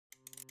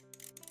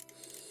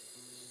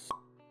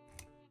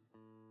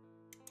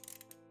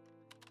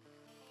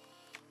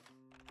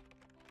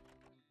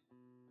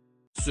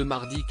Ce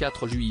mardi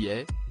 4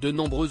 juillet, de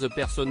nombreuses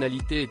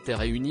personnalités étaient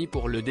réunies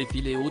pour le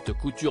défilé haute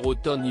couture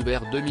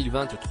automne-hiver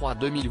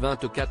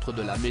 2023-2024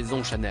 de la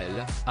maison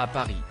Chanel, à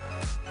Paris.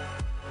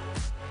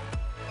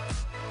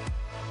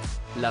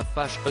 La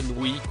Fashion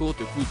Week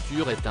haute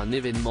couture est un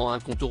événement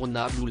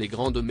incontournable où les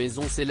grandes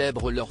maisons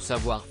célèbrent leur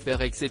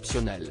savoir-faire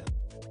exceptionnel.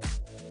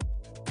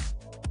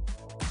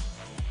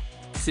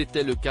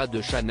 C'était le cas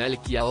de Chanel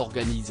qui a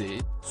organisé,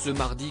 ce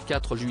mardi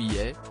 4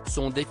 juillet,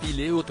 son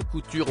défilé haute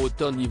couture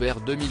automne-hiver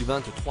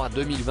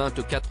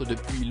 2023-2024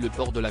 depuis le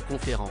port de la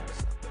Conférence.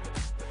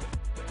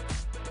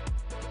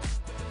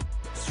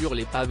 Sur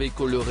les pavés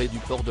colorés du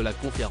port de la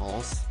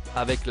Conférence,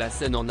 avec la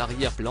scène en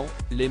arrière-plan,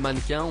 les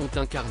mannequins ont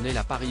incarné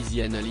la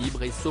parisienne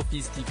libre et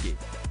sophistiquée.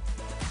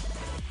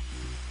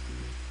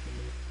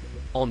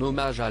 En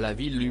hommage à la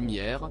ville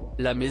lumière,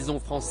 la maison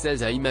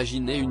française a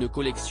imaginé une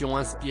collection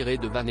inspirée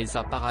de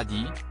Vanessa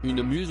Paradis,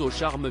 une muse au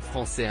charme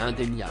français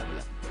indéniable.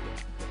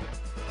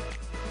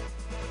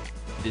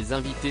 Des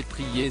invités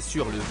triés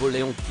sur le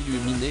volet ont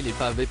illuminé les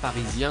pavés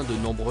parisiens. De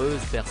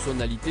nombreuses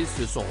personnalités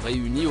se sont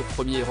réunies au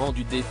premier rang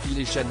du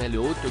défilé Chanel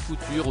haute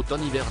couture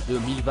automne-hiver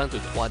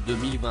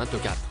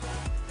 2023-2024.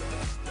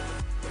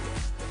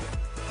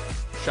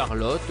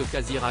 Charlotte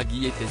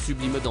Casiraghi était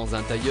sublime dans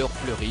un tailleur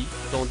fleuri,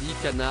 tandis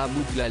qu'Anna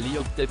Mouglali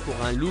optait pour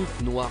un look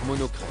noir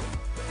monochrome.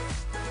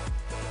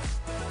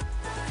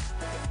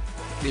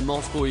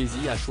 Clémence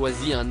Poésie a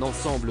choisi un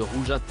ensemble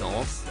rouge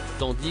intense,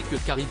 tandis que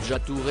Khadija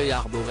Touré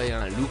arborait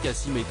un look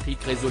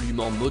asymétrique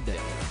résolument moderne.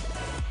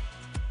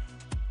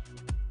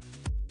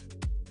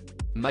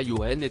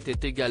 Maïwenn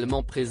était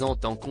également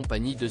présente en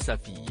compagnie de sa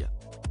fille.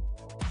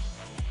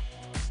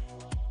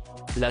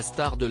 La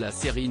star de la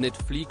série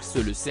Netflix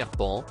Le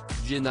Serpent,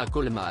 Jenna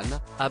Coleman,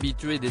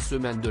 habituée des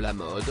semaines de la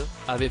mode,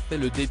 avait fait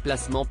le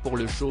déplacement pour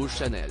le show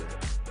Chanel.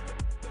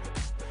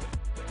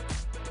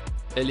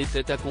 Elle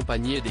était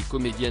accompagnée des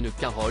comédiennes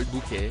Carole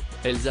Bouquet,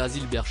 Elsa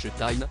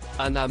Zilberstein,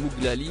 Anna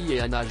Mouglali et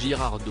Anna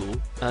Girardot,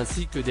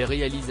 ainsi que des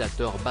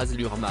réalisateurs Baz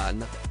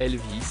Luhrmann,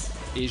 Elvis,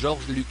 et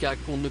George Lucas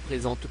qu'on ne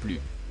présente plus.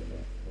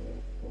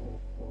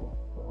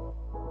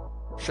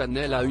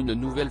 Chanel a une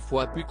nouvelle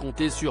fois pu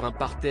compter sur un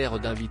parterre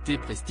d'invités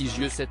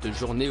prestigieux. Cette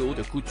journée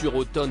haute couture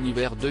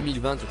automne-hiver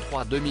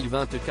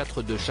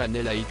 2023-2024 de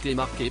Chanel a été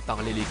marquée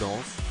par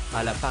l'élégance,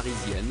 à la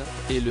parisienne,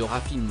 et le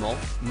raffinement,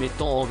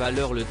 mettant en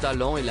valeur le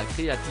talent et la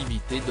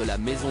créativité de la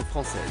maison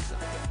française.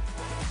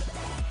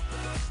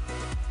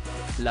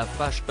 La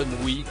Fashion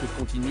Week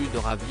continue de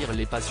ravir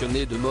les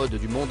passionnés de mode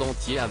du monde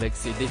entier avec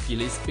ses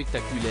défilés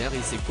spectaculaires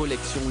et ses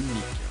collections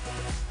uniques.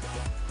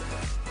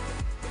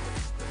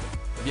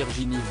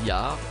 Virginie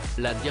Viard,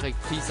 la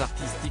directrice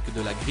artistique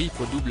de la Griffe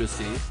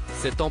WC,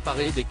 s'est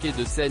emparée des quais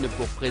de Seine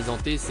pour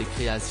présenter ses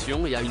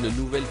créations et a une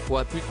nouvelle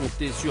fois pu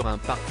compter sur un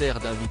parterre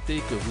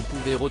d'invités que vous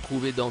pouvez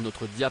retrouver dans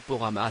notre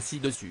diaporama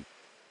ci-dessus.